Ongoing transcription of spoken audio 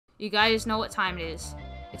you guys know what time it is.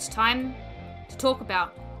 It's time to talk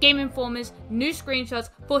about Gameinformer's new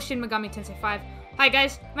screenshots for Shin Megami Tensei V. Hi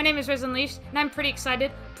guys, my name is Rez Unleashed, and I'm pretty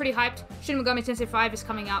excited, pretty hyped. Shin Megami Tensei V is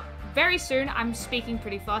coming out very soon. I'm speaking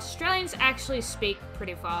pretty fast. Australians actually speak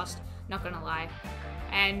pretty fast, not gonna lie.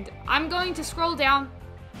 And I'm going to scroll down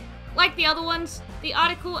like the other ones. The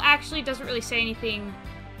article actually doesn't really say anything,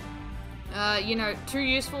 you know, too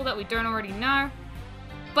useful that we don't already know.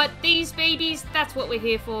 But these babies, that's what we're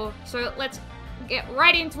here for. So let's get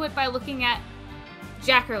right into it by looking at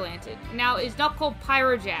Jack-O-Lantern. Now, it's not called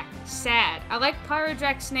Pyrojack. Sad. I like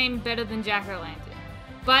Pyrojack's name better than Jack-O-Lantern.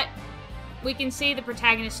 But we can see the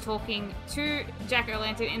protagonist talking to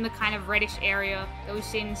Jack-O-Lantern in the kind of reddish area that we've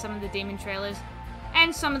seen in some of the demon trailers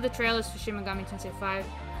and some of the trailers for Shin Megami Tensei V.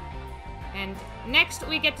 And next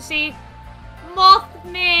we get to see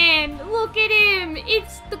Mothman! Look at him!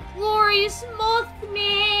 It's the glorious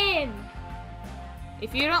Mothman!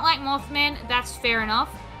 If you don't like Mothman, that's fair enough,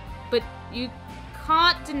 but you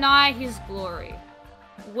can't deny his glory.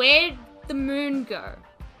 Where'd the moon go?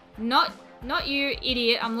 Not you,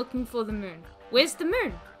 idiot. I'm looking for the moon. Where's the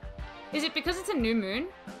moon? Is it because it's a new moon?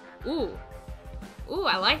 Ooh. Ooh,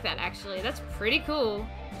 I like that, actually. That's pretty cool.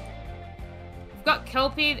 We've got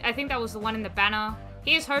Kelpie. I think that was the one in the banner.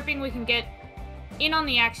 He's hoping we can get in on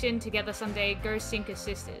the action together someday. Go Sinker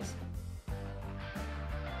Sisters.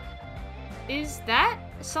 Is that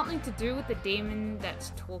something to do with the demon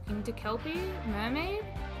that's talking to Kelpie? Mermaid?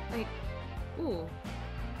 Like, ooh.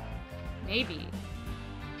 Maybe.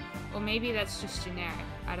 Or maybe that's just generic.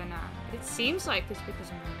 I don't know. It seems like it's because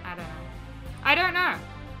of moon. I don't know. I don't know.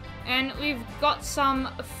 And we've got some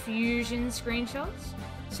fusion screenshots.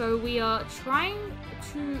 So we are trying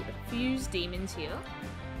to fuse demons here.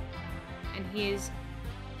 And here's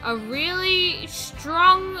a really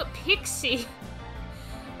strong pixie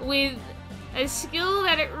with a skill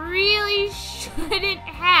that it really shouldn't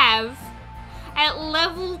have at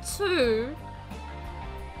level 2.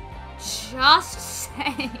 Just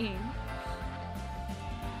saying.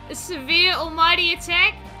 A severe almighty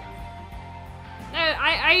attack? No,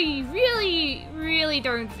 I really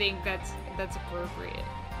don't think that's appropriate.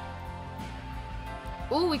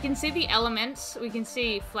 Oh, we can see the elements. We can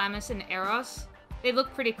see Flammus and Eros. They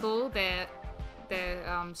look pretty cool. Their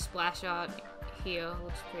splash art here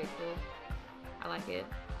looks pretty cool. I like it.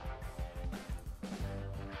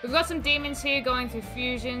 We've got some demons here going through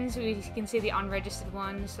fusions. We can see the unregistered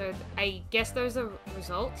ones. So I guess those are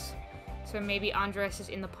results. So maybe Andres is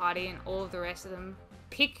in the party and all of the rest of them.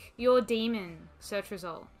 Pick your demon. Search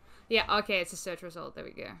result. Yeah, okay, it's a search result. There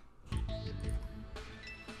we go.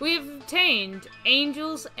 We've obtained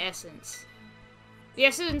Angel's Essence. The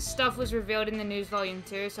Essence stuff was revealed in the news volume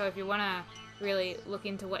 2, so if you want to really look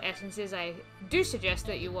into what Essence is, I do suggest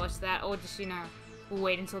that you watch that, or just, you know,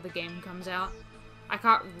 wait until the game comes out. I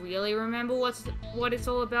can't really remember what it's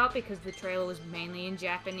all about, because the trailer was mainly in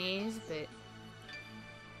Japanese, but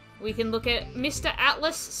we can look at Mr.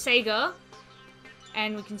 Atlas Saga,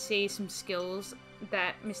 and we can see some skills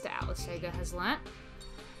that Mr. Atlas Saga has learnt.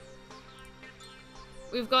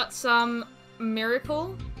 We've got some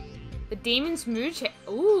Miracle. The Demon's Mood check.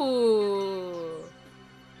 Ooh.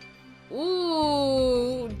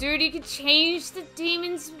 Ooh. Dude, you can change the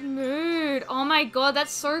Demon's mood. Oh my god,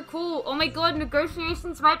 that's so cool. Oh my god,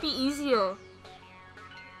 negotiations might be easier.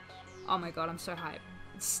 Oh my god, I'm so hyped.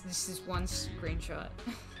 This is one screenshot.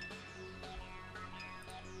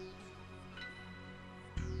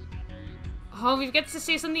 Oh, we get to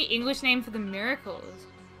see some of the English name for the miracles.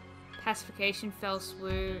 Pacification, Fell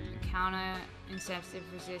Swoop, Counter, Insensitive,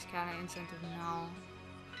 Resist, Counter, Incentive, No.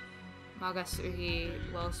 Magasuhi,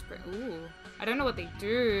 Wellspring. Ooh. I don't know what they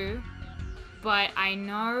do, but I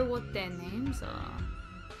know what their names are.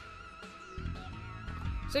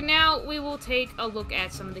 So now we will take a look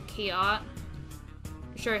at some of the key art.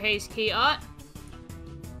 Shohei's key art.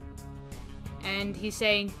 And he's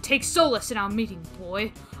saying, "Take solace in our meeting,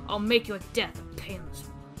 boy. I'll make your death a painless one."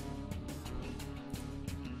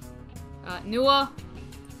 Nua.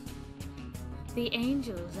 The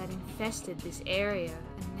angels that infested this area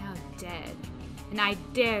are now dead, and I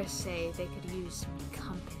dare say they could use some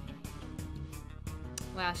company.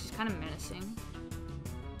 Wow, she's kind of menacing.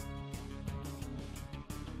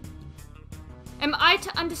 Am I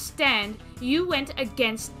to understand you went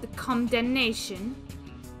against the condemnation?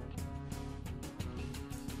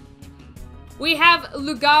 We have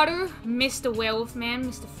Lugaru, Mr. Werewolf Man,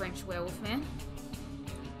 Mr. French Werewolf Man.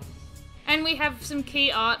 And we have some key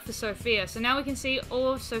art for Sophia, so now we can see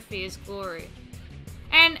all of Sophia's glory.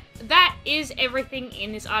 And that is everything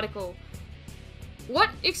in this article. What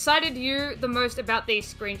excited you the most about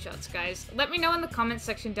these screenshots, guys? Let me know in the comments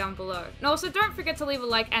section down below. And also, don't forget to leave a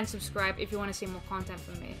like and subscribe if you want to see more content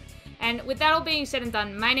from me. And with that all being said and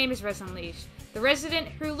done, my name is Rez Unleashed, the resident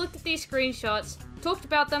who looked at these screenshots, talked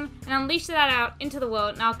about them, and unleashed that out into the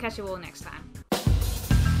world, and I'll catch you all next time.